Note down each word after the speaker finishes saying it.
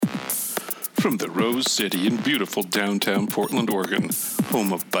From the Rose City in beautiful downtown Portland, Oregon,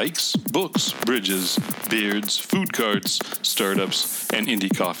 home of bikes, books, bridges, beards, food carts, startups, and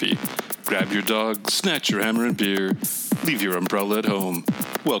indie coffee. Grab your dog, snatch your hammer and beer, leave your umbrella at home.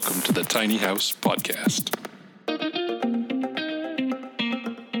 Welcome to the Tiny House Podcast.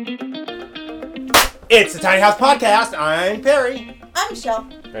 It's the Tiny House Podcast. I'm Perry. I'm Michelle.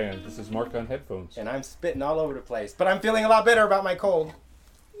 And this is Mark on headphones. And I'm spitting all over the place. But I'm feeling a lot better about my cold.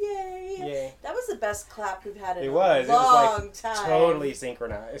 Yay. Yay. That was the best clap we've had in a long time. Totally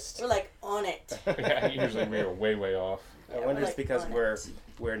synchronized. We're like on it. Yeah, usually we are way off. I wonder if it's because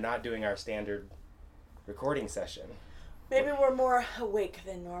we're not doing our standard recording session. Maybe we're more awake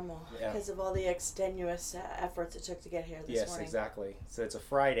than normal because of all the extenuous efforts it took to get here this morning. Yes, exactly. So it's a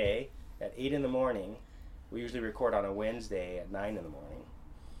Friday at 8 in the morning. We usually record on a Wednesday at 9 in the morning.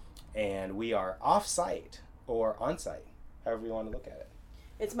 And we are off-site or on-site, however you want to look at it.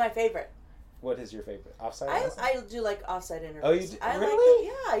 It's my favorite. What is your favorite? Off-site? I do like off-site interviews. Oh, you do? I Really?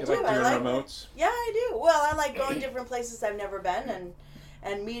 I You do. like doing remotes? Yeah, I do. Well, I like going different places I've never been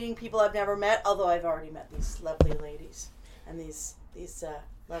and meeting people I've never met, although I've already met these lovely ladies and these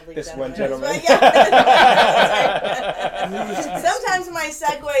lovely This gentlemen. one gentleman. Yeah. Sometimes my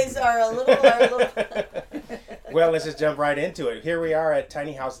segues are a little... Well, let's just jump right into it. Here we are at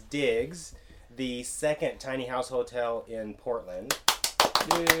Tiny House Digs, the second tiny house hotel in Portland.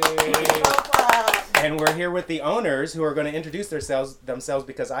 Yay. And we're here with the owners who are going to introduce themselves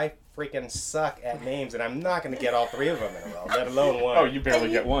because I freaking suck at names and I'm not going to get all three of them in a row, let alone one. Oh, you barely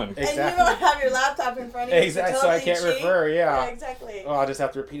get one. Exactly. And you don't have your laptop in front of you. Exactly, so I can't refer, yeah. Exactly. Oh, I'll just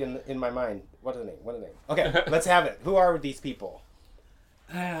have to repeat in my mind. What are the name? Okay, let's have it. Who are these people?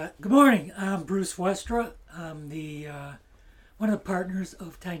 Good morning. I'm Bruce Westra. I'm the one of the partners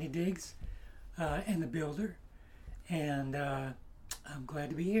of Tiny Digs and the builder, and I'm glad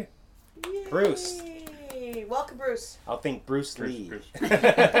to be here. Yay. Bruce. Welcome, Bruce. I'll think Bruce Lee. Bruce.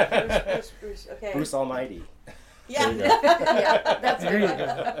 Bruce. Okay. Bruce Almighty. Yeah. There you go. Yeah, that's There you good.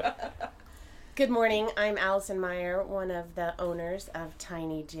 go. Good morning. I'm Allison Meyer, one of the owners of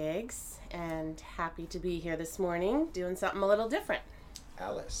Tiny Digs, and happy to be here this morning doing something a little different.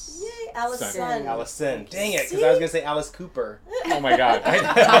 Alice. Yay, Allison. Allison. Dang it, because I was going to say Alice Cooper. Oh my God. I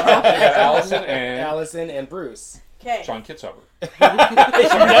got Allison and Bruce. Okay. Sean Kitzhaber. He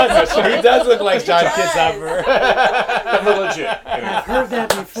does look like John does. Kitzhaber. Never legit. I've heard that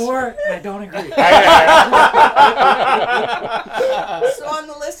before. I don't agree. So on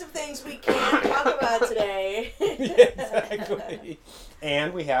the list of things we can't talk about today. Exactly.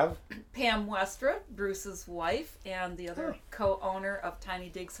 And we have Pam Westra, Bruce's wife, and the other co-owner of Tiny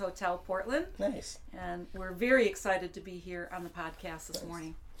Digs Hotel Portland. Nice. And we're very excited to be here on the podcast this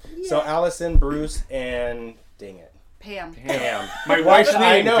morning. So Allison, Bruce, and dang it, Pam. My wife's name.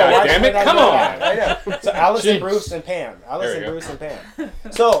 I know. God damn it! Come on. I know. So Allison, Jeez. Bruce, and Pam. Allison, There you Bruce, and Pam.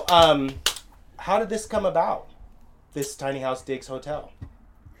 So, how did this come about? This Tiny House Digs Hotel.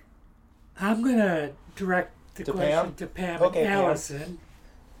 I'm gonna direct the To question Pam? to Pam Okay, and Pam. Allison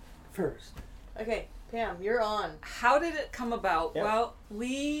first. Okay, Pam, you're on. How did it come about? Yeah. Well,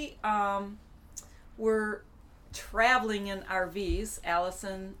 we were traveling in RVs,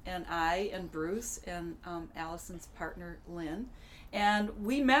 Allison and I and Bruce and Allison's partner Lynn, and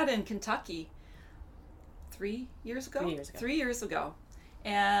we met in Kentucky 3 years ago. 3 years ago.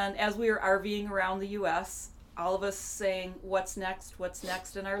 And as we were RVing around the U.S., all of us saying, what's next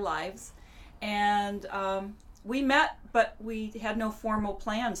in our lives. And we met, but we had no formal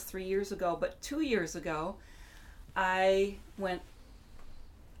plans 3 years ago. But 2 years ago, I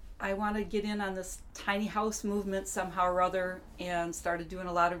want to get in on this tiny house movement somehow or other, and started doing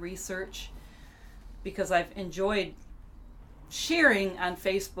a lot of research because I've enjoyed sharing on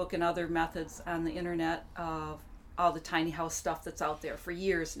Facebook and other methods on the internet of all the tiny house stuff that's out there for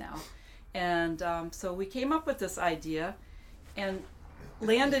years now. And so we came up with this idea and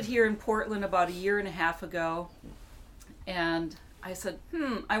landed here in Portland about 1.5 years ago. And I said,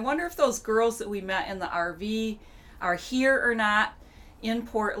 I wonder if those girls that we met in the RV are here or not in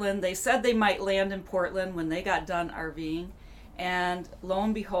Portland. They said they might land in Portland when they got done RVing. And lo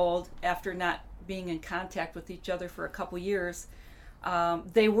and behold, after not being in contact with each other for a couple years,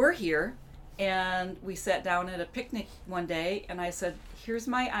 they were here. And we sat down at a picnic one day and I said, here's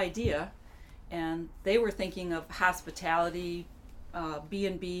my idea. And they were thinking of hospitality,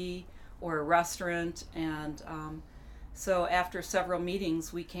 B&B, or a restaurant. And so after several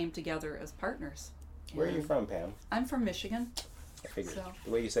meetings, we came together as partners. Where are you from, Pam? I'm from Michigan. I figured. So.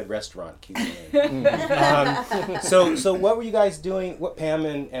 The way you said restaurant, cute name. So what were you guys doing? What Pam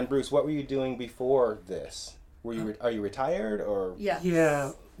and Bruce? What were you doing before this? Are you retired or? Yeah.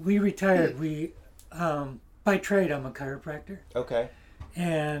 Yeah, we retired. We, by trade, I'm a chiropractor. Okay.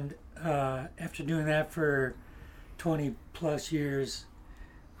 And after doing that for 20 plus years,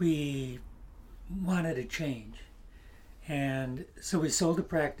 we wanted a change. And so we sold the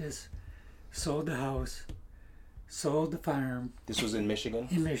practice, sold the house, sold the farm. This was in Michigan?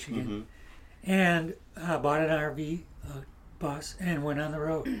 In Michigan. And bought an RV bus and went on the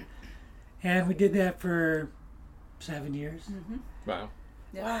road. And we did that for 7 years. Wow.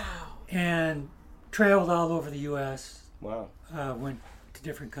 Wow. And traveled all over the U.S. Wow. Went to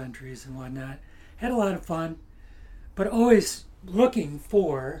different countries and whatnot. Had a lot of fun, but always looking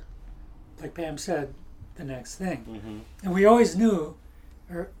for, like Pam said, the next thing. And we always knew,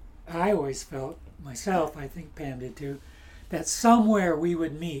 or I always felt myself, I think Pam did too, that somewhere we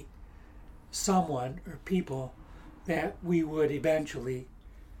would meet someone or people that we would eventually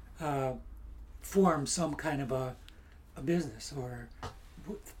form some kind of a business or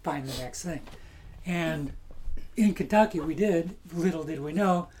find the next thing. And in Kentucky we did, little did we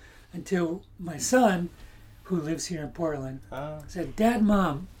know, until my son, who lives here in Portland, said, Dad,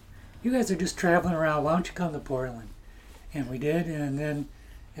 Mom, you guys are just traveling around, why don't you come to Portland? And we did, and then,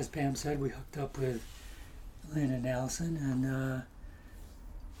 as Pam said, we hooked up with Lynn and Allison and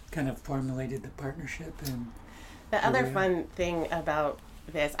kind of formulated the partnership. And the other fun thing about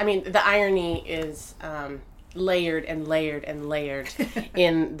this, I mean, the irony is layered and layered and layered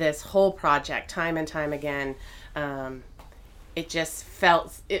in this whole project, time and time again. It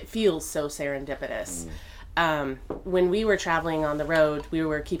feels so serendipitous. When we were traveling on the road, we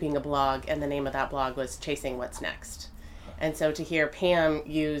were keeping a blog, and the name of that blog was Chasing What's Next. And so to hear Pam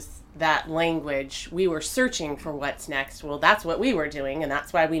use that language, we were searching for what's next. Well, that's what we were doing, and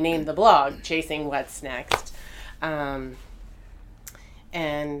that's why we named the blog Chasing What's Next. And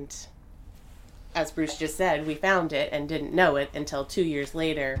as Bruce just said, we found it and didn't know it until 2 years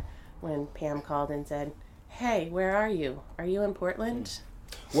later when Pam called and said, hey, where are you? Are you in Portland?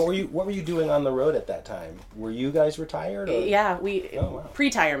 What were you doing on the road at that time? Were you guys retired? Or? Yeah,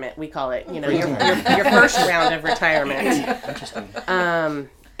 pre-retirement, we call it. You know, your first round of retirement. Interesting.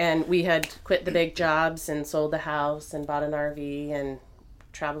 And we had quit the big jobs and sold the house and bought an RV and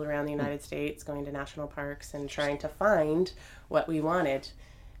traveled around the United States, going to national parks and trying to find what we wanted.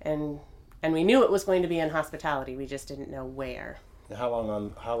 And we knew it was going to be in hospitality. We just didn't know where. And how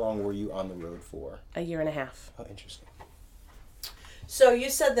long were you on the road for? 1.5 years. Oh, interesting. So you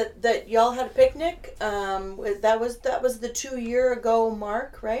said that y'all had a picnic. That was the 2 year ago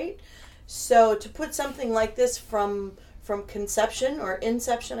mark, right? So to put something like this from conception or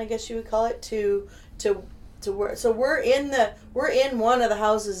inception, I guess you would call it, to where. So we're in one of the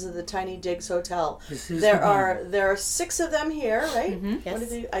houses of the Tiny Digs Hotel. There are 6 of them here, right?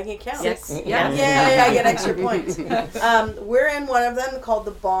 Yes. What I can count. 6. Yeah. Yay, I get extra points. We're in one of them called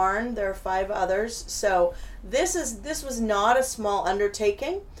the Barn. There are 5 others. So this was not a small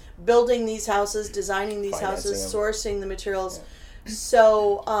undertaking. Building these houses, designing these houses, sourcing the materials. Yeah.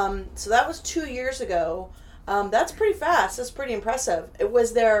 So that was 2 years ago. That's pretty fast. That's pretty impressive.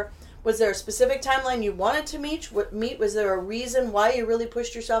 Was there a specific timeline you wanted to meet? Was there a reason why you really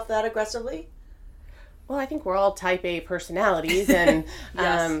pushed yourself that aggressively? Well, I think we're all type A personalities, and no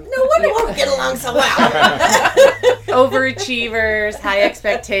wonder we won't get along so well. Overachievers, high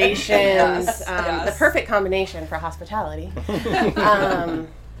expectations, the perfect combination for hospitality.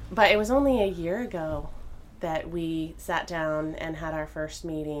 But it was only a year ago that we sat down and had our first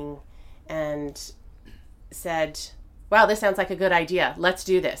meeting and said, wow, this sounds like a good idea. Let's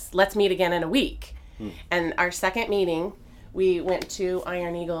do this. Let's meet again in a week. And our second meeting, we went to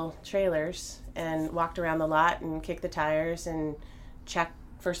Iron Eagle Trailers and walked around the lot and kicked the tires and checked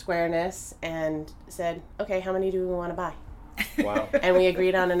for squareness and said, okay, how many do we want to buy? Wow. And we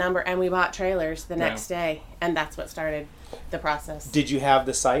agreed on a number, and we bought trailers the next day, and that's what started the process. Did you have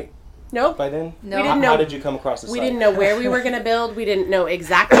the site Nope. by then? No. We didn't know. How did you come across the site? We didn't know where we were going to build. We didn't know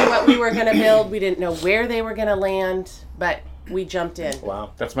exactly what we were going to build. We didn't know where they were going to land, but we jumped in.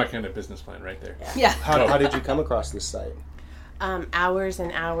 Wow. That's my kind of business plan right there. Yeah. How did you come across this site? Hours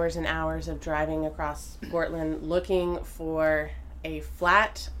and hours and hours of driving across Portland looking for a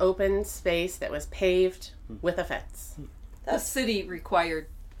flat, open space that was paved with a fence. The city required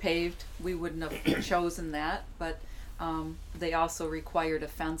paved. We wouldn't have chosen that, but they also required a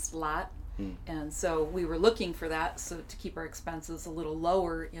fenced lot. And so we were looking for that to keep our expenses a little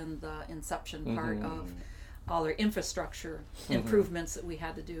lower in the inception part of all our infrastructure improvements that we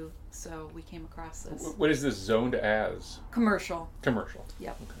had to do. So we came across this. What is this zoned as? Commercial. Commercial.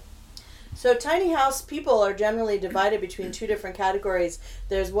 Yep. Okay. So tiny house people are generally divided between two different categories.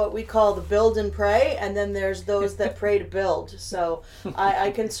 There's what we call the build and pray, and then there's those that pray to build. So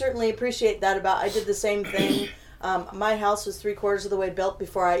I can certainly appreciate that I did the same thing. My house was 3/4 of the way built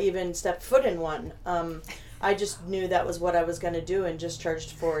before I even stepped foot in one. I just knew that was what I was going to do and just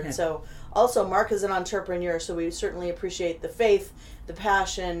charged forward. Yeah. So also Mark is an entrepreneur, so we certainly appreciate the faith, the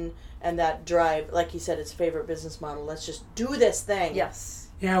passion, and that drive. Like he said, it's a favorite business model. Let's just do this thing. Yes.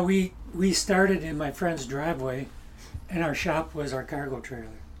 Yeah, we started in my friend's driveway, and our shop was our cargo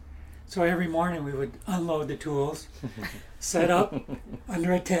trailer. So every morning we would unload the tools, set up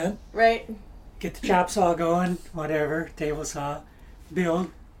under a tent, right? Get the chop saw going, whatever, table saw,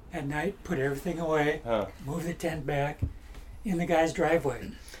 build at night, put everything away, move the tent back in the guy's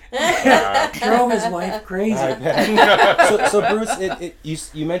driveway. Drove his wife crazy. So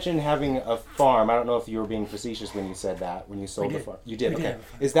Bruce, you mentioned having a farm. I don't know if you were being facetious when you said that, when you sold the farm. You did, okay.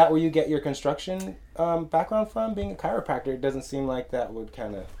 Is that where you get your construction background from, being a chiropractor? It doesn't seem like that would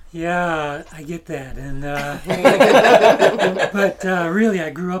kind of... Yeah, I get that. And but really,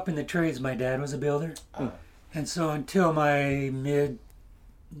 I grew up in the trades. My dad was a builder. And so until my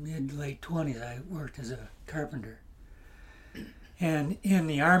mid-late 20s, I worked as a carpenter. And in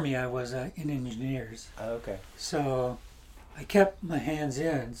the Army, I was in engineers. Oh, okay. So I kept my hands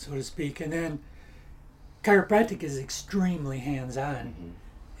in, so to speak. And then chiropractic is extremely hands-on,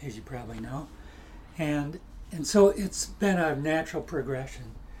 as you probably know. And so it's been a natural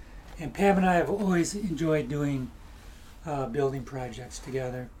progression. And Pam and I have always enjoyed doing building projects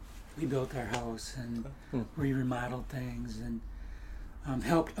together. We built our house and we remodeled things and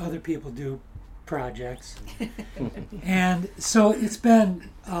helped other people do projects. And so it's been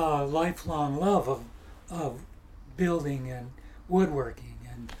a lifelong love of building and woodworking.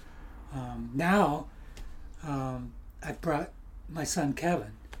 And now I've brought my son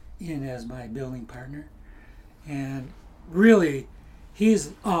Kevin in as my building partner. And really,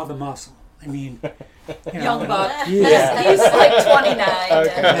 he's all the muscle. I mean, young buck. He's like 29,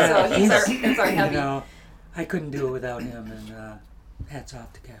 okay. So he's our heavy. I couldn't do it without him, and hats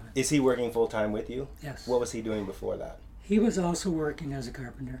off to Kevin. Is he working full time with you? Yes. What was he doing before that? He was also working as a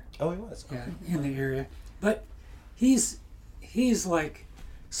carpenter. Oh, he was. Yeah, in the area, but he's like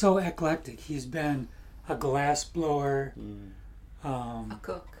so eclectic. He's been a glass blower, a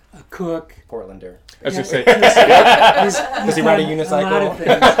cook. Portlander. I was going to say. Does he ride a unicycle? A lot of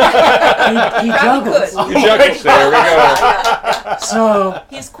things. He juggles. He juggles. There we go. So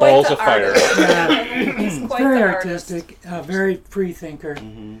he's quite balls the of fire. artist. Yeah, He's quite very the artistic, very free thinker,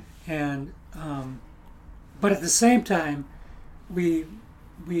 and but at the same time, we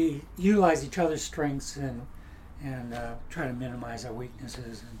utilize each other's strengths and try to minimize our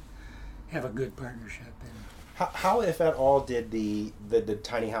weaknesses and have a good partnership. How, if at all, did the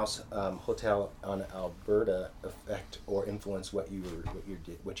tiny house hotel on Alberta affect or influence what you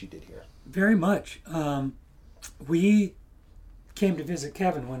did here? Very much. We came to visit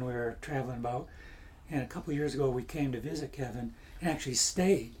Kevin when we were traveling about, and a couple years ago we came to visit Kevin and actually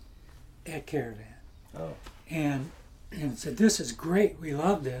stayed at Caravan. Oh. And said, "This is great. We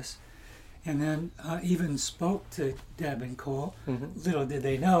love this." And then even spoke to Deb and Cole. Little did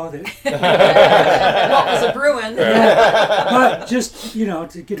they know that what was a brewing. Yeah, but just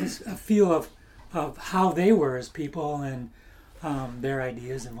to get a feel of how they were as people and their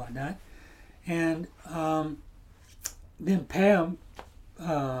ideas and whatnot. And then Pam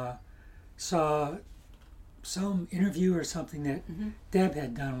saw some interview or something that Deb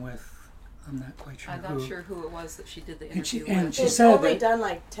had done with. I'm not quite sure. I'm who. not sure who it was that she did the interview and she it's said only that, done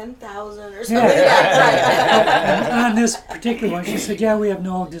like 10,000 or something. Yeah. On this particular one, she said, "Yeah, we have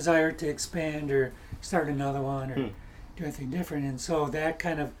no desire to expand or start another one or do anything different." And so that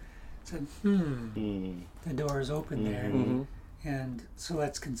kind of said, the door is open there, and so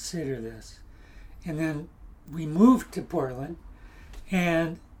let's consider this. And then we moved to Portland,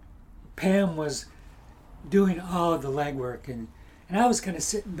 and Pam was doing all of the legwork and I was kind of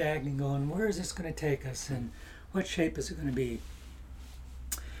sitting back and going, where is this going to take us and what shape is it going to be?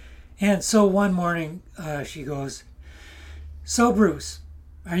 And so one morning she goes, "So Bruce,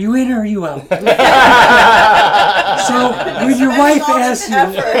 are you in or are you out?" So when your wife asks you,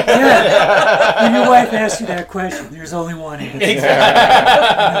 when your wife asks you that question, there's only one answer.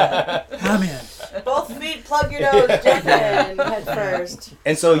 Exactly. I'm in. Both feet, plug your nose, jump in head first.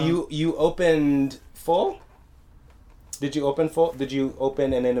 And so you opened full? Did you open full? Did you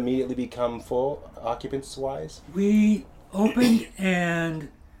open and then immediately become full occupants-wise? We opened and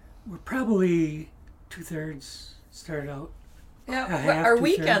we're probably 2/3 started out. Yeah, half, our 2/3.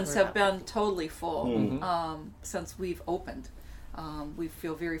 weekends have been totally full since we've opened. We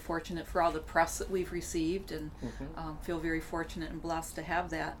feel very fortunate for all the press that we've received, and feel very fortunate and blessed to have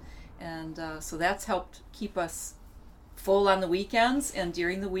that. And so that's helped keep us full on the weekends, and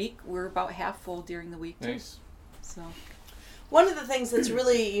during the week we're about half full during the week too. Nice. So one of the things that's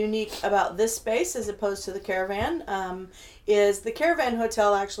really unique about this space as opposed to the Caravan is the Caravan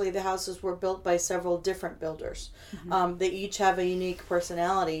Hotel, actually the houses were built by several different builders. They each have a unique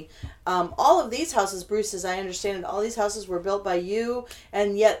personality. All of these houses, Bruce, as I understand it, all these houses were built by you,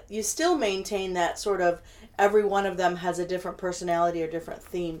 and yet you still maintain that sort of every one of them has a different personality or different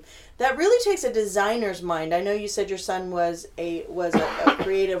theme. That really takes a designer's mind. I know you said your son was a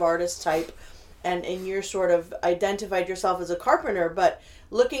creative artist type, and you're sort of identified yourself as a carpenter, but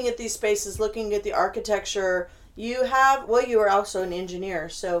looking at these spaces, looking at the architecture, you were also an engineer.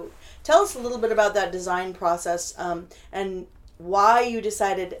 So tell us a little bit about that design process, and why you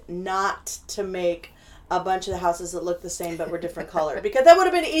decided not to make a bunch of the houses that look the same but were different color, because that would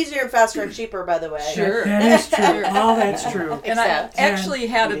have been easier and faster and cheaper, by the way. Sure. That is true. All that's true. And I actually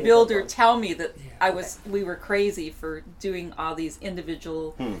had a builder tell me that we were crazy for doing all these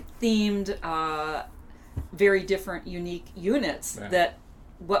individual themed, very different, unique units. Yeah. That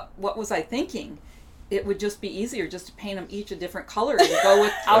what was I thinking? It would just be easier just to paint them each a different color and go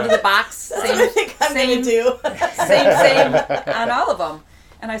with out of the box, same on all of them.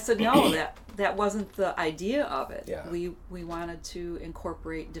 And I said, no, that wasn't the idea of it. Yeah. We wanted to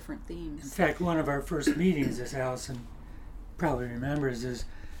incorporate different themes. In fact, one of our first meetings, as Allison probably remembers, is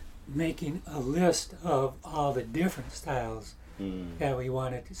making a list of all the different styles that we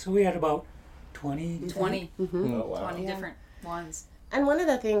wanted. So we had about 20. 20. Mm-hmm. Oh, wow. 20 different ones. And one of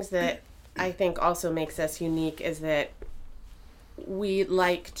the things that I think also makes us unique is that we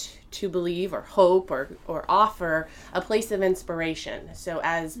like to believe or hope or offer a place of inspiration. So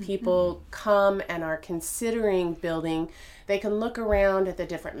as people come and are considering building, they can look around at the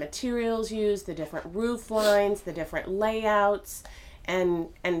different materials used, the different roof lines, the different layouts, and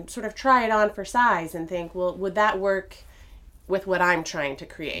sort of try it on for size and think, well, would that work with what I'm trying to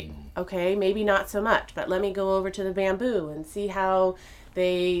create? Okay, maybe not so much, but let me go over to the bamboo and see how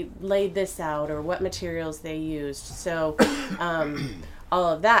they laid this out or what materials they used. So all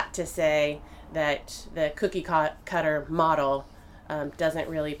of that to say that the cookie cutter model doesn't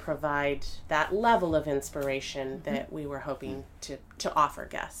really provide that level of inspiration that we were hoping to offer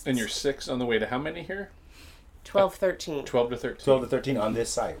guests. And you're 6 on the way to how many here? 12, 13. 12 to 13. 12 to 13 on this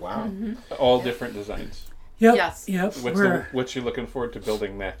site. Wow. All different designs. Yep. Yes. Yep. What's you looking forward to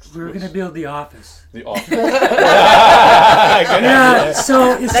building next? We're going to build the office. The office. Yeah.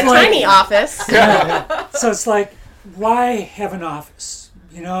 So it's the like tiny office. Yeah. So it's like, why have an office?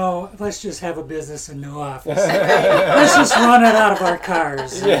 You know, let's just have a business and no office. Let's just run it out of our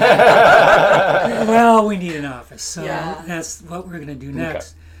cars. Yeah. Well, we need an office, so that's what we're going to do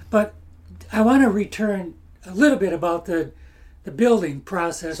next. Okay. But I want to return a little bit about the building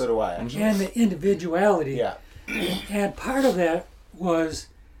process. So do I, actually. And the individuality. Yeah. And part of that was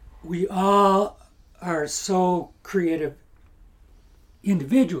we all are so creative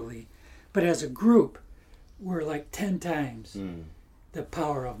individually, but as a group, we're like 10 times the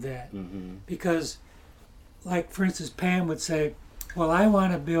power of that. Mm-hmm. Because, like, for instance, Pam would say, well, I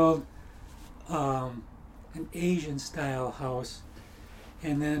want to build an Asian-style house.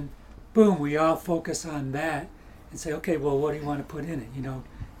 And then, boom, we all focus on that and say, okay, well, what do you want to put in it? You know,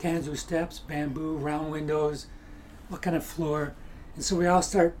 tanzu steps, bamboo, round windows, what kind of floor? And so we all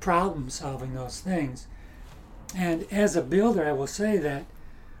start problem solving those things. And as a builder, I will say that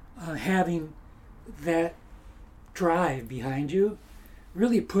having that drive behind you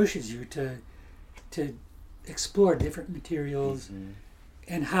really pushes you to explore different materials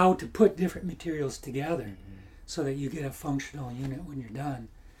and how to put different materials together so that you get a functional unit when you're done.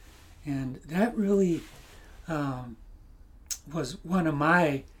 And that really was one of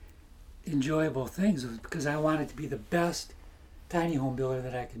my enjoyable things, was because I wanted to be the best tiny home builder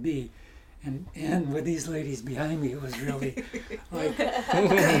that I could be. And with these ladies behind me, it was really like,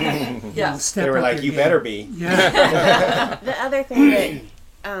 they were like, you better be. Yeah. The other thing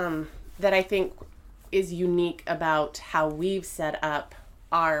that I think is unique about how we've set up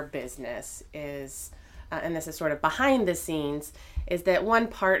our business is, and this is sort of behind the scenes, is that one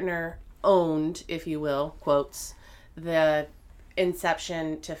partner owned, if you will, quotes, the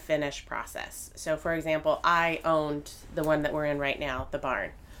inception to finish process. So, for example, I owned the one that we're in right now, the barn.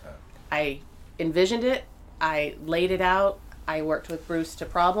 I envisioned it, I laid it out, I worked with Bruce to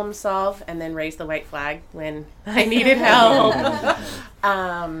problem solve, and then raised the white flag when I needed help,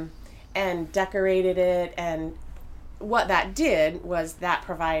 and decorated it, and what that did was that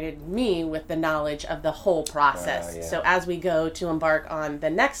provided me with the knowledge of the whole process. Yeah. So as we go to embark on the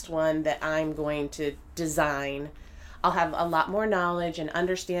next one that I'm going to design, I'll have a lot more knowledge and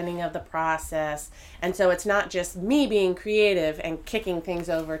understanding of the process. And so it's not just me being creative and kicking things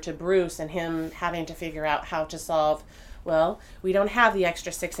over to Bruce and him having to figure out how to solve, well, we don't have the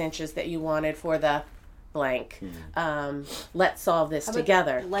extra 6 inches that you wanted for the blank. Let's solve this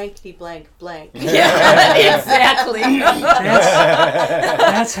together. Blankety blank blank. Yeah, exactly.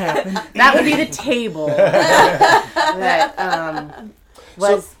 That's happened. That would be the table. That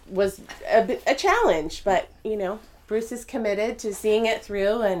was a challenge, but Bruce is committed to seeing it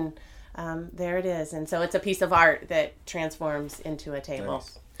through, and there it is. And so it's a piece of art that transforms into a table.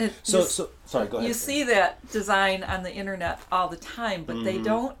 Nice. So sorry, go ahead. You see that design on the internet all the time, but they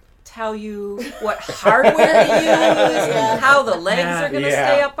don't tell you what hardware to use, how the legs are going to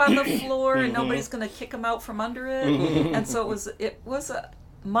stay up on the floor, and nobody's going to kick them out from under it. And so it was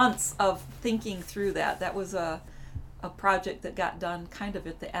months of thinking through that. That was a project that got done kind of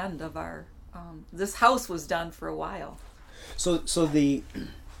at the end of our. This house was done for a while. So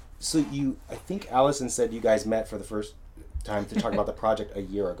you, I think Allison said you guys met for the first time to talk about the project a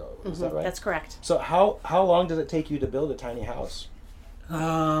year ago. Is that right? That's correct. So how long does it take you to build a tiny house?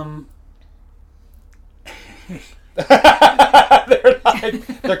 They're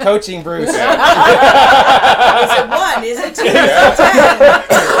coaching Bruce. Is it 1? Is it 2? Is it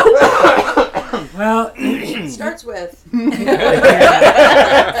 10? Well, Starts with.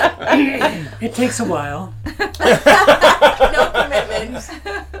 it takes a while. No commitment.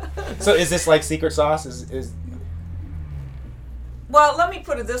 So is this like secret sauce? Is Well, let me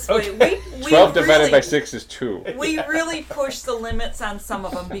put it this way. We 12 divided really, by 6 is 2. We really pushed the limits on some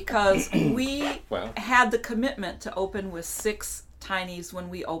of them because we had the commitment to open with 6 tinies when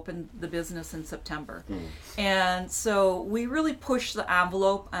we opened the business in September. And so we really pushed the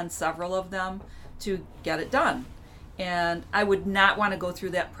envelope on several of them to get it done. And I would not want to go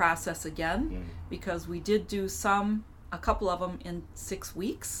through that process again because we did do a couple of them in 6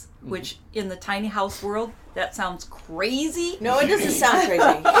 weeks, which in the tiny house world, that sounds crazy. No, it doesn't sound crazy.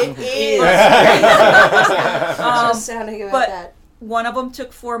 It is. Just sounding about that. One of them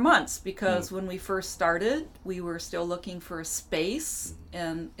took 4 months because when we first started, we were still looking for a space,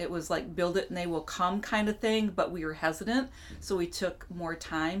 and it was like build it and they will come kind of thing, but we were hesitant, so we took more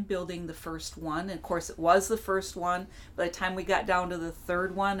time building the first one. And of course, it was the first one. By the time we got down to the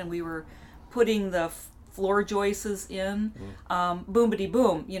third one and we were putting the floor joists in, boomity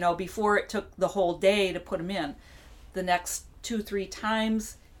boom, before it took the whole day to put them in. The next 2-3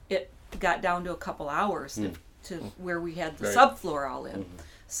 times, it got down to a couple hours to where we had the subfloor all in.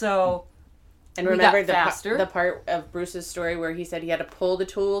 So, and remember the part of Bruce's story where he said he had to pull the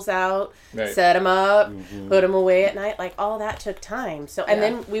tools out, Right. set them up, put them away at night. Like all that took time. So, and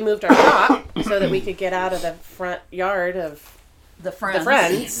then we moved our shop so that we could get out of the front yard of the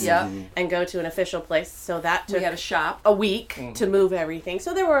friends. And go to an official place. So that took we had a shop a week to move everything.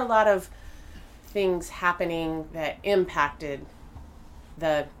 So there were a lot of things happening that impacted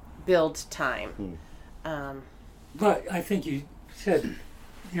the build time. But I think you said,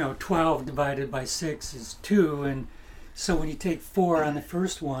 12 divided by 6 is 2, and so when you take 4 on the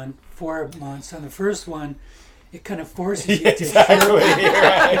first one, 4 months on the first one, it kind of forces you to hit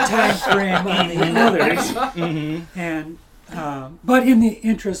a time frame on the others. And but in the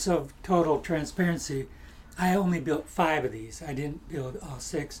interest of total transparency, I only built 5 of these. I didn't build all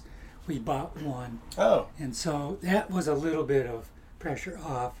 6. We bought 1. Oh. And so that was a little bit of pressure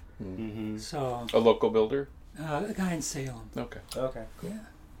off. So A local builder? a guy in Salem. Okay. Okay. Yeah.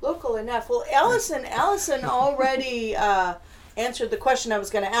 Local enough. Well, Allison already answered the question I was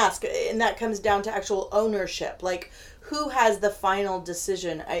going to ask, and that comes down to actual ownership. Like, who has the final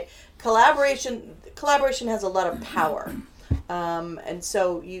decision? Collaboration has a lot of power. And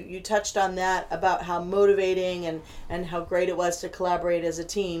so you touched on that about how motivating and how great it was to collaborate as a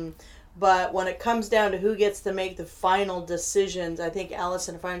team. But when it comes down to who gets to make the final decisions, I think,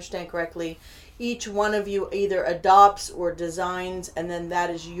 Allison, if I understand correctly, each one of you either adopts or designs, and then that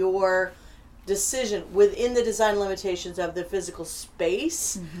is your decision within the design limitations of the physical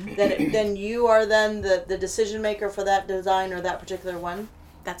space. Then you are then the decision maker for that design or that particular one.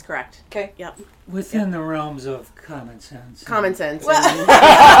 That's correct. Okay. Yep. Within the realms of common sense. Common sense. Well, we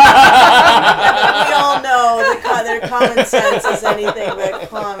all know that their common sense is anything but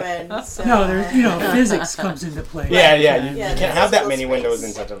common. So. No, there's physics comes into play. Yeah. You Yeah, can't have that many space. windows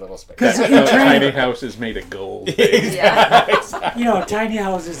in such a little space. Because No tiny house is made of gold. tiny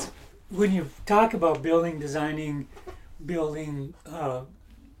houses, when you talk about building, designing,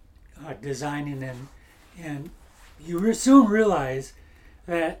 and you soon realize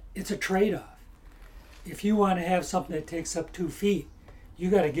that it's a trade-off. If you want to have something that takes up 2 feet, you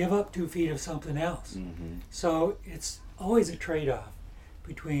got to give up 2 feet of something else. So it's always a trade-off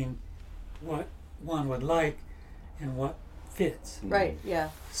between what one would like and what fits. Right, yeah.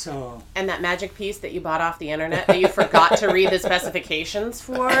 So, And that magic piece that you bought off the internet that you forgot to read the specifications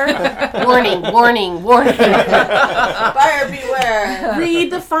for. Warning, warning, warning. Buyer beware.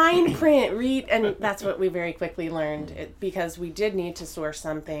 Read the fine print. And that's what we very quickly learned, because we did need to source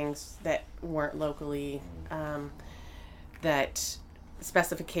some things that weren't locally, that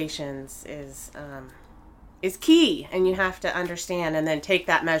specifications is key, and you have to understand and then take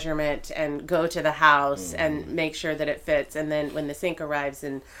that measurement and go to the house and make sure that it fits. And then when the sink arrives,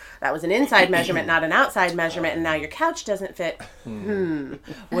 and that was an inside measurement, not an outside measurement, and now your couch doesn't fit,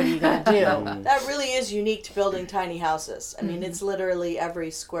 what are you going to do? That really is unique to building tiny houses. I mean, it's literally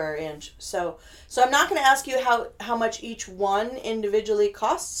every square inch. So I'm not going to ask you how much each one individually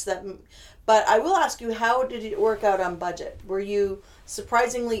costs them, but I will ask you, how did it work out on budget? Were you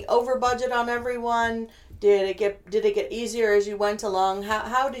surprisingly over budget on everyone? Did it get easier as you went along?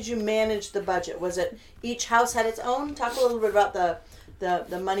 How did you manage the budget? Was it each house had its own? Talk a little bit about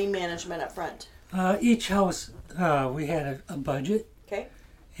the money management up front. Each house, we had a budget. Okay.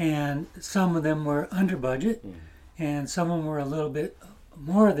 And some of them were under budget, and some of them were a little bit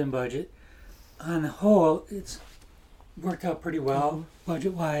more than budget. On the whole, it's worked out pretty well,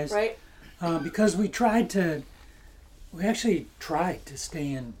 budget-wise. Right. Because we actually tried to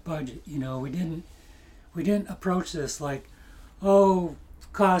stay in budget. You know, we didn't approach this like, oh,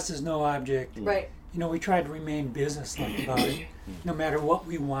 cost is no object. Right. You know, we tried to remain business-like about it. No matter what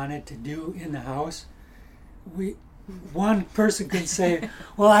we wanted to do in the house, one person could say,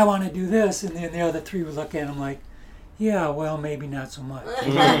 well, I want to do this, and then the other three would look at him like, yeah, well, maybe not so much.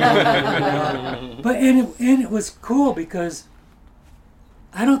 But it was cool because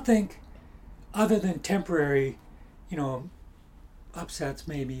I don't think, other than temporary, you know, upsets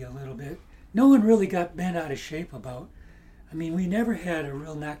maybe a little bit, no one really got bent out of shape about. I mean, we never had a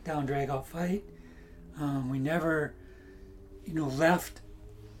real knockdown, drag-out fight. We never, you know, left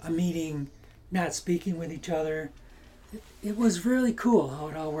a meeting not speaking with each other. It was really cool how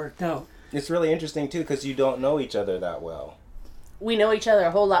it all worked out. It's really interesting, too, because you don't know each other that well. We know each other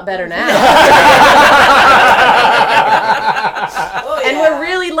a whole lot better now. And we're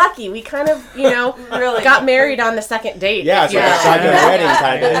really lucky. We kind of, you know, really got married on the second date. Yeah, it's like a second wedding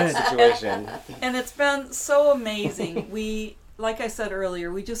kind of situation. And it's been so amazing. We, like I said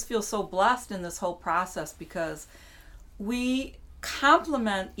earlier, we just feel so blessed in this whole process because we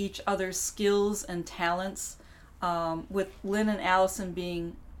complement each other's skills and talents. With Lynn and Allison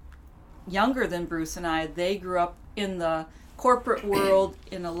being younger than Bruce and I, they grew up in the corporate world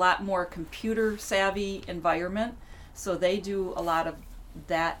in a lot more computer savvy environment, so they do a lot of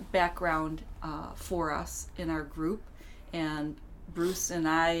that background for us in our group. And Bruce and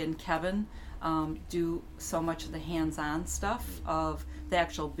I and Kevin do so much of the hands-on stuff of the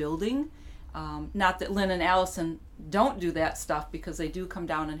actual building. Not that Lynn and Allison don't do that stuff, because they do come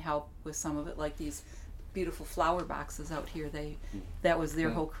down and help with some of it, like these beautiful flower boxes out here. That was their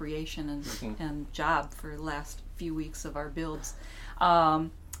whole creation and job for the last few weeks of our builds.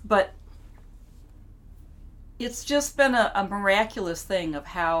 But it's just been a miraculous thing of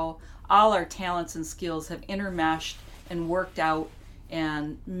how all our talents and skills have intermeshed and worked out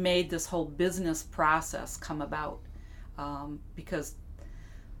and made this whole business process come about. Because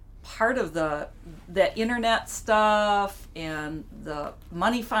part of the internet stuff and the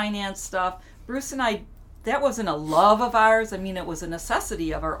money finance stuff, Bruce and I, that wasn't a love of ours. I mean, it was a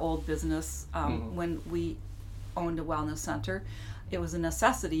necessity of our old business when we owned a wellness center. It was a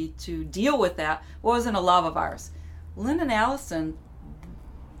necessity to deal with that. It wasn't a love of ours. Lynn and Allison,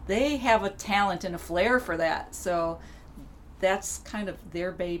 they have a talent and a flair for that. So that's kind of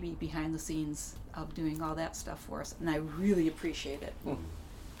their baby behind the scenes of doing all that stuff for us. And I really appreciate it.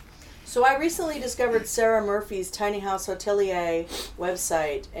 So I recently discovered Sarah Murphy's Tiny House Hotelier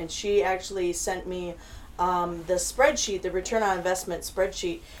website, and she actually sent me the spreadsheet, the return on investment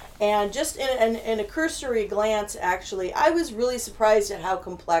spreadsheet. And just in a cursory glance, actually, I was really surprised at how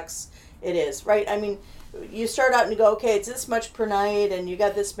complex it is, right? I mean, you start out and you go, okay, it's this much per night, and you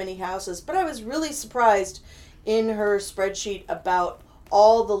got this many houses. But I was really surprised in her spreadsheet about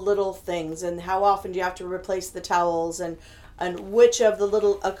all the little things, and how often do you have to replace the towels, and which of the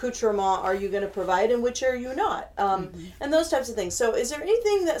little accoutrements are you going to provide and which are you not, and those types of things. So is there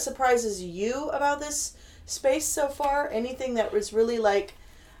anything that surprises you about this space so far? Anything that was really like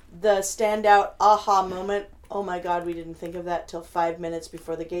the standout aha moment, oh my God, we didn't think of that till 5 minutes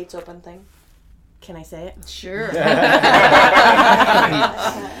before the gates open thing? Can I say it? Sure.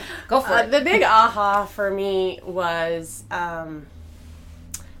 Go for it. The big aha for me was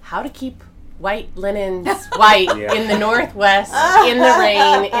how to keep white linens white in the Northwest, in the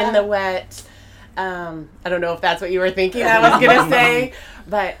rain, in the wet. I don't know if that's what you were thinking I was going to say,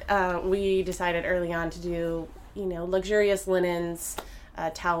 but we decided early on to do, luxurious linens,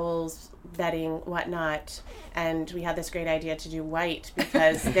 towels, bedding, whatnot. And we had this great idea to do white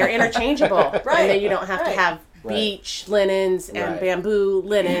because they're interchangeable. Right. And then you don't have to have beach linens and bamboo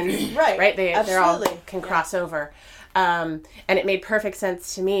linens. Right. They're all can cross over. And it made perfect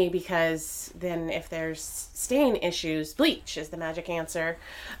sense to me because then if there's stain issues, bleach is the magic answer.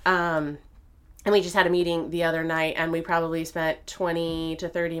 And we just had a meeting the other night and we probably spent 20 to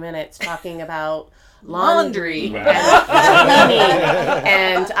 30 minutes talking about laundry and cleaning.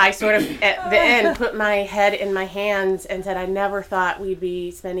 And I sort of at the end put my head in my hands and said I never thought we'd be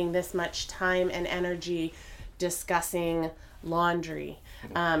spending this much time and energy discussing laundry.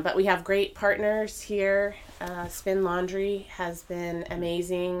 But we have great partners here. Spin Laundry has been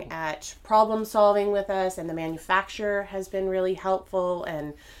amazing at problem solving with us, and the manufacturer has been really helpful,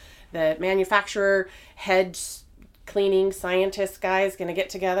 and the manufacturer head cleaning scientist guy is going to get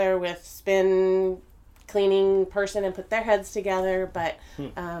together with Spin cleaning person and put their heads together, but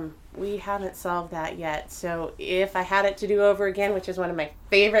we haven't solved that yet. So if I had it to do over again, which is one of my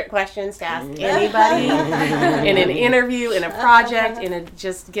favorite questions to ask anybody in an interview, in a project, in a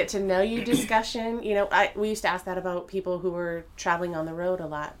just get to know you discussion, we used to ask that about people who were traveling on the road a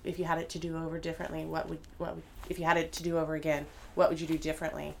lot. If you had it to do over differently, what would if you had it to do over again, what would you do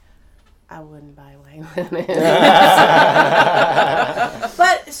differently? I wouldn't buy white linens.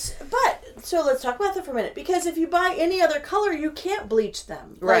 But so let's talk about that for a minute, because if you buy any other color, you can't bleach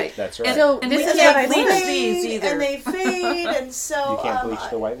them. Right. That's right. And this we is can't what I bleach learned. these either. And they fade, and so You can't bleach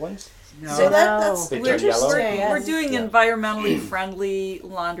the white ones? No. So that's They we're turn yellow? interesting. We're doing environmentally friendly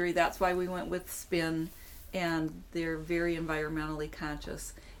laundry. That's why we went with Spin, and they're very environmentally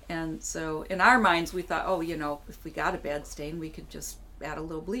conscious. And so in our minds, we thought, if we got a bad stain, we could just add a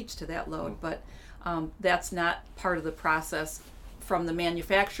little bleach to that load. But that's not part of the process. From the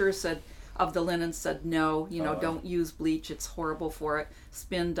manufacturer of the linen said, no, don't use bleach. It's horrible for it.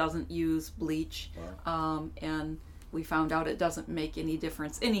 Spin doesn't use bleach. And we found out it doesn't make any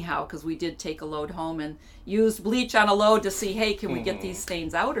difference anyhow, because we did take a load home and used bleach on a load to see, hey, can we get these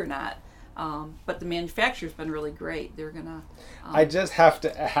stains out or not? But the manufacturer's been really great. They're gonna. I just have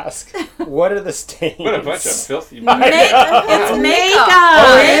to ask, what are the stains? What a bunch of filthy. It's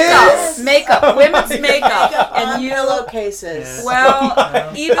makeup. Makeup. Women's makeup. And pillowcases.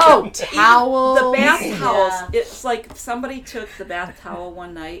 Well, even towels. the bath towels. Yeah. It's like somebody took the bath towel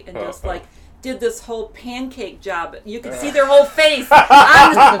one night and just did this whole pancake job. You could see their whole face on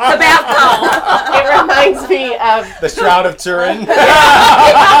the bath towel. It reminds me of The Shroud of Turin?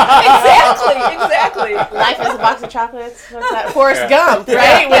 Exactly. Life is a Box of Chocolates. What's that? Forrest Gump,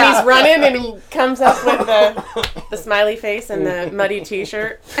 right? When he's running and he comes up with the smiley face and the muddy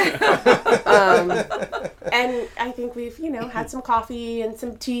T-shirt. And I think we've, had some coffee and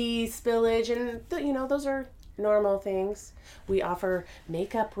some tea spillage, and those are normal things. We offer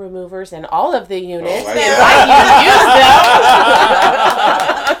makeup removers in all of the units. Oh,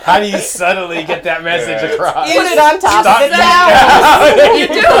 How do you subtly get that message across? Put it on top of the towel. You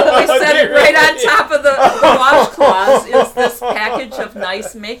do. We set it right on top of the washcloths. Is this package of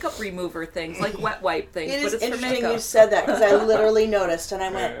nice makeup remover things, like wet wipe things, It but is it's for interesting makeup. you said that, because I literally noticed, and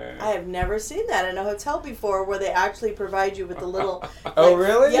I went, I have never seen that in a hotel before, where they actually provide you with a little. Oh,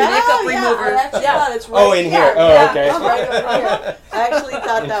 really? Yeah, Makeup yeah, remover. I actually thought it's right. Oh, in here. Oh, yeah, okay. right over here. I actually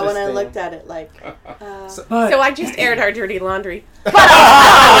thought that when I Interesting. looked at it, like. But So I just aired our dirty laundry. That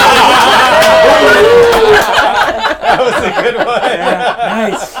was a good one.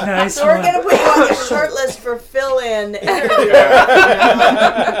 nice So we're one. gonna put you on the short list for fill-in interview.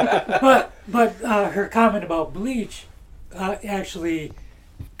 But her comment about bleach actually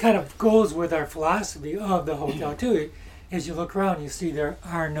kind of goes with our philosophy of the hotel too. As you look around, you see there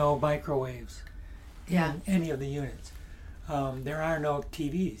are no microwaves in any of the units. There are no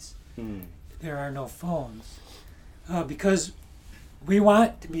TVs. There are no phones. Because we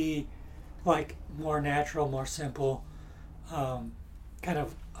want to be like more natural, more simple, kind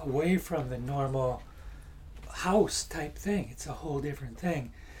of away from the normal house type thing. It's a whole different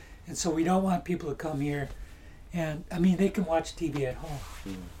thing. And so we don't want people to come here and, they can watch TV at home.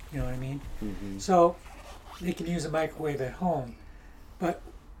 You know what I mean? Mm-hmm. So they can use a microwave at home. But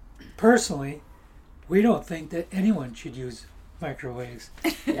personally, we don't think that anyone should use microwaves.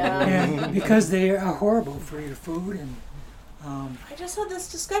 And because they are horrible for your food and I just had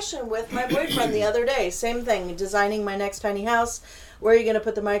this discussion with my boyfriend the other day. Same thing, designing my next tiny house. Where are you going to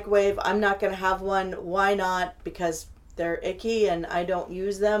put the microwave? I'm not going to have one. Why not? Because they're icky and I don't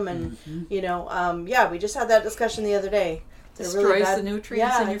use them. And, we just had that discussion the other day. They're Destroys really bad. the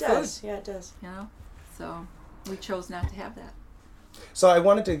nutrients in your food. Yeah, it does. So we chose not to have that. So I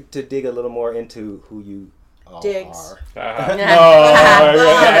wanted to dig a little more into who you all Digs. are. Uh-huh. No,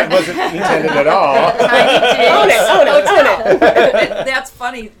 that wasn't intended at all. Own it. That's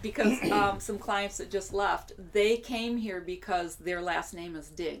funny because some clients that just left, they came here because their last name is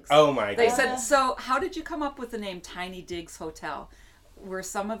Diggs. Oh my They God. said, so how did you come up with the name Tiny Diggs Hotel? Were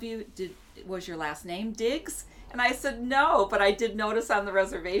some of you, was your last name Diggs? And I said, no, but I did notice on the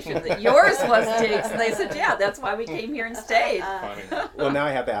reservation that yours was Diggs. And they said, yeah, that's why we came here and stayed. Funny. Well, now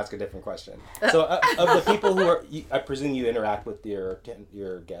I have to ask a different question. So, of the people who are, I presume you interact with your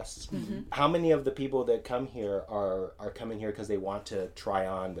guests. Mm-hmm. How many of the people that come here are coming here because they want to try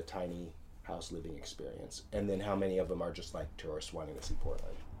on the tiny house living experience? And then how many of them are just like tourists wanting to see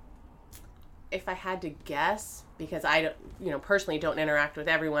Portland? If I had to guess, because I personally don't interact with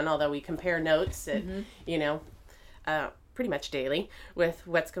everyone, although we compare notes at, pretty much daily with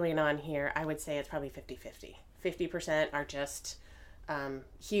what's going on here, I would say it's probably 50-50. 50% are just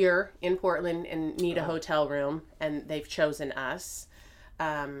here in Portland and need a hotel room, and they've chosen us.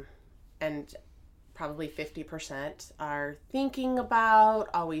 And probably 50% are thinking about,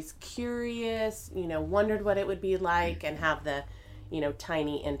 always curious, wondered what it would be like, and have the,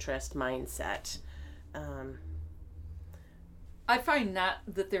 tiny interest mindset. I find that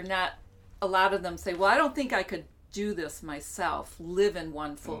they're not, a lot of them say, well, I don't think I could do this myself, live in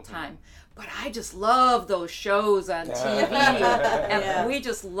one full time. But I just love those shows on TV. And we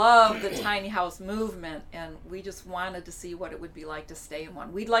just love the tiny house movement. And we just wanted to see what it would be like to stay in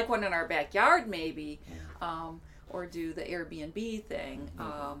one. We'd like one in our backyard maybe, or do the Airbnb thing.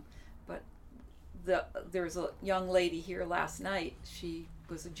 But there's a young lady here last night. She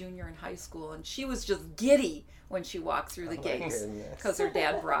was a junior in high school, and she was just giddy when she walked through the gates because her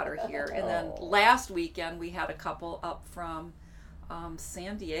dad brought her here. And then last weekend we had a couple up from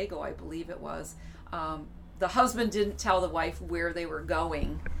San Diego, I believe it was. The husband didn't tell the wife where they were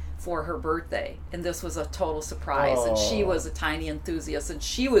going for her birthday, and this was a total surprise. And she was a tiny enthusiast, and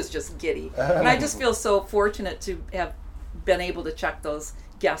she was just giddy. And I just feel so fortunate to have been able to check those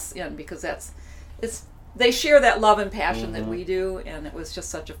guests in, because they share that love and passion that we do, and it was just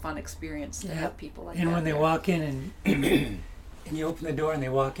such a fun experience to have people like that. And when they there. walk in and you open the door and they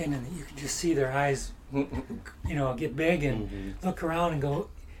walk in, and you can just see their eyes, get big and look around and go,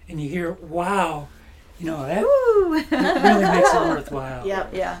 and you hear, wow, that really makes it worthwhile.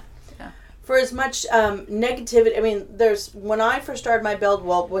 Yeah. For as much negativity, when I first started my build,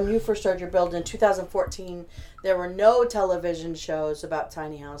 when you first started your build in 2014, there were no television shows about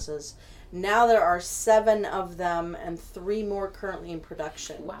tiny houses. Now there are 7 of them and 3 more currently in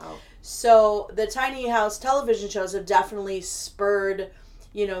production. Wow. So the tiny house television shows have definitely spurred,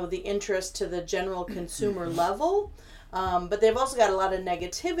 the interest to the general consumer level. But they've also got a lot of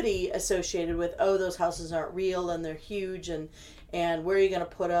negativity associated with, those houses aren't real and they're huge and where are you going to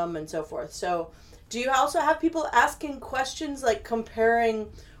put them and so forth. So do you also have people asking questions, like comparing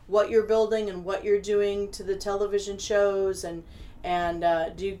what you're building and what you're doing to the television shows, and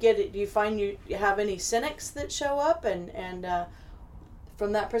do you find you have any cynics that show up and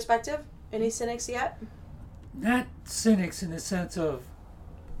from that perspective, any cynics yet? Not cynics in the sense of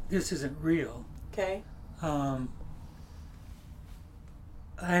this isn't real. Okay.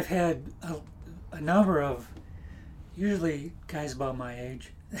 I've had a number of, usually guys about my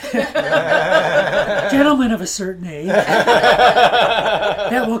age, gentlemen of a certain age,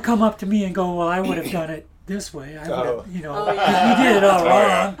 that will come up to me and go, well, I would have done it this way. I would have, you did it all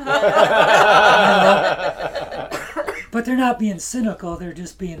wrong. But they're not being cynical, they're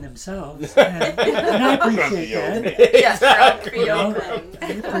just being themselves. And I appreciate that. Yes, I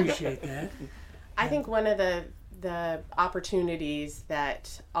appreciate that. I think one of the opportunities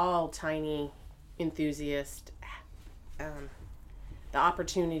that all tiny enthusiasts, the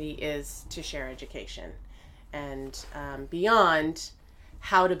opportunity is to share education, and beyond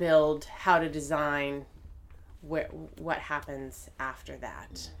how to build, how to design, what happens after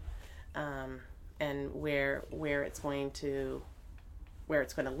that, and where it's going to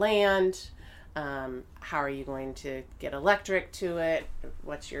land. How are you going to get electric to it?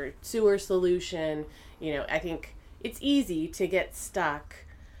 What's your sewer solution? I think it's easy to get stuck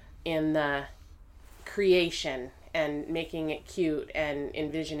in the creation and making it cute and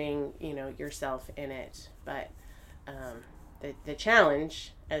envisioning, yourself in it. But the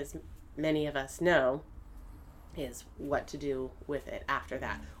challenge, as many of us know, is what to do with it after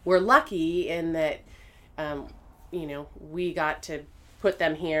that. We're lucky in that, we got to put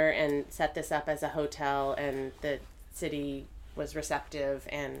them here and set this up as a hotel, and the city was receptive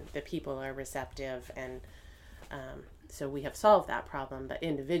and the people are receptive, and so we have solved that problem. But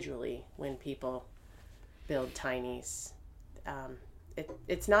individually, when people build tinies,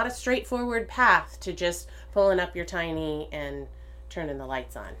 it's not a straightforward path to just pulling up your tiny and turning the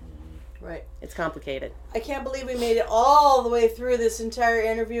lights on. Right. It's complicated. I can't believe we made it all the way through this entire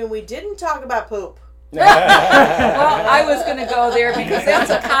interview and we didn't talk about poop. Well, I was going to go there because that's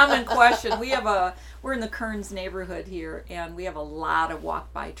a common question. We're in the Kearns neighborhood here, and we have a lot of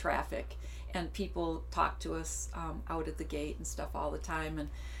walk-by traffic, and people talk to us out at the gate and stuff all the time, and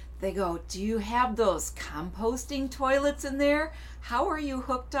they go, "Do you have those composting toilets in there? How are you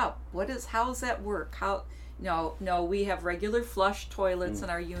hooked up? How's that work? No, we have regular flush toilets in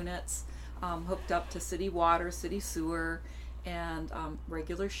our units, hooked up to city water, city sewer, and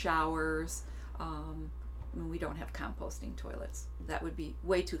regular showers. We don't have composting toilets. That would be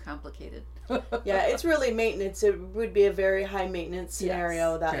way too complicated." Yeah, it's really maintenance. It would be a very high maintenance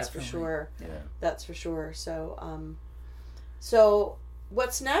scenario. Yes, that's definitely. for sure. Yeah. That's for sure. So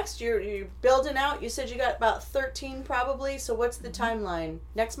what's next? You're building out. You said you got about 13 probably. So what's the timeline?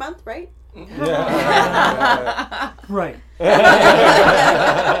 Next month, right? Right.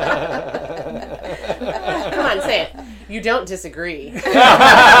 Come on, say it. You don't disagree.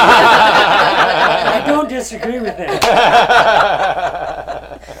 I don't disagree with that.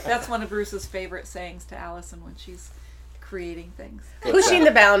 That's one of Bruce's favorite sayings to Allison when she's creating things. Pushing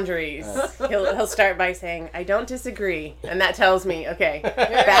the boundaries. He'll start by saying, "I don't disagree," and that tells me, okay,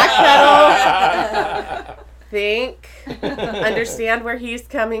 backpedal, think, understand where he's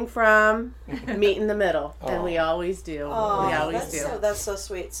coming from, meet in the middle, and we always do. We always do. That's so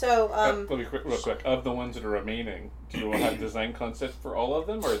sweet. So Real quick. Of the ones that are remaining, do you have design concepts for all of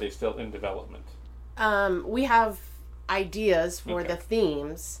them, or are they still in development? We have ideas for Okay. the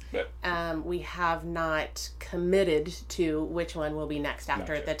themes. But We have not committed to which one will be next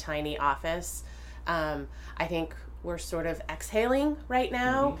after Gotcha. the tiny office. I think we're sort of exhaling right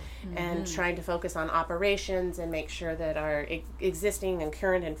now and trying to focus on operations and make sure that our existing and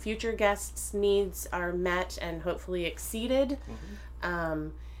current and future guests' needs are met and hopefully exceeded.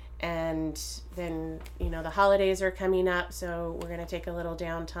 And then, the holidays are coming up, so we're going to take a little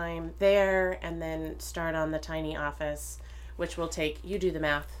downtime there and then start on the tiny office, which will take, you do the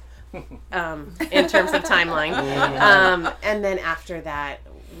math, in terms of timeline. And then after that,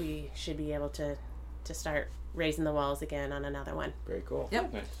 we should be able to start raising the walls again on another one. Very cool.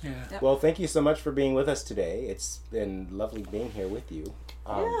 Yep. nice. Yeah. Well, thank you so much for being with us today. It's been lovely being here with you.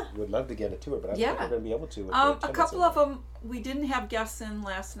 Would love to get a tour, but I don't think we're going to be able to. With the A attendance couple of of them, we didn't have guests in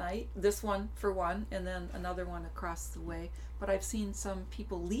last night. This one for one, and then another one across the way. But I've seen some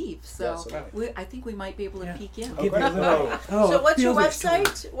people leave, so I think we might be able to Yeah. peek in. Give it a little, So what's your builder's tour.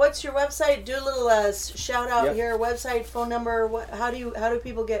 website? What's your website? Do a little shout out Yep. here. Website, phone number. How do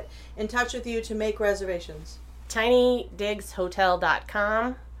people get in touch with you to make reservations?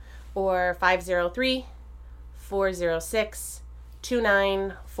 tinydigshotel.com or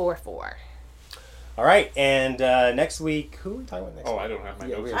 503-406-2944. All right, and next week, who are we talking about next Oh, week? I don't have my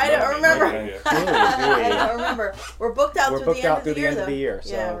Yeah, notes. we- I don't remember. I don't remember. We're booked out We're through booked the end out of through the the year, end of though. the year.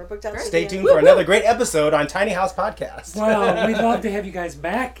 So Yeah, we're booked out. stay tuned for another great episode on Tiny House Podcast. Well, we'd love to have you guys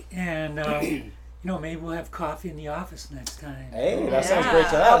back, and maybe we'll have coffee in the office next time. Hey, that sounds great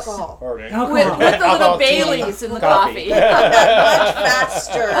to us. Alcohol. Or Alcohol. With the little Alcohol, tea, Baileys in the coffee. coffee. Much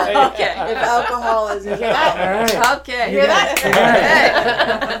faster. Okay. If alcohol is involved. All right. Okay. You got it. All right.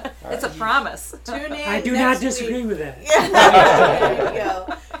 Hey. It's a promise. Tune in. I do next not disagree week. with that. There you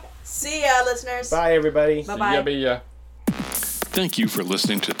go. See ya, listeners. Bye, everybody. Bye-bye. Thank you for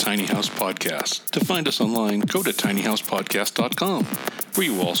listening to Tiny House Podcast. To find us online, go to tinyhousepodcast.com, where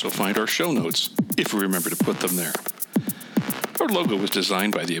you will also find our show notes, if we remember to put them there. Our logo was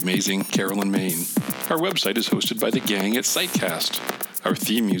designed by the amazing Carolyn Main. Our website is hosted by the gang at Sitecast. Our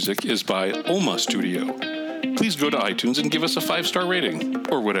theme music is by Oma Studio. Please go to iTunes and give us a 5-star rating,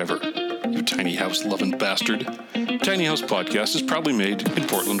 or whatever. You tiny house loving bastard. Tiny House Podcast is proudly made in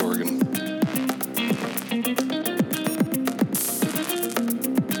Portland, Oregon.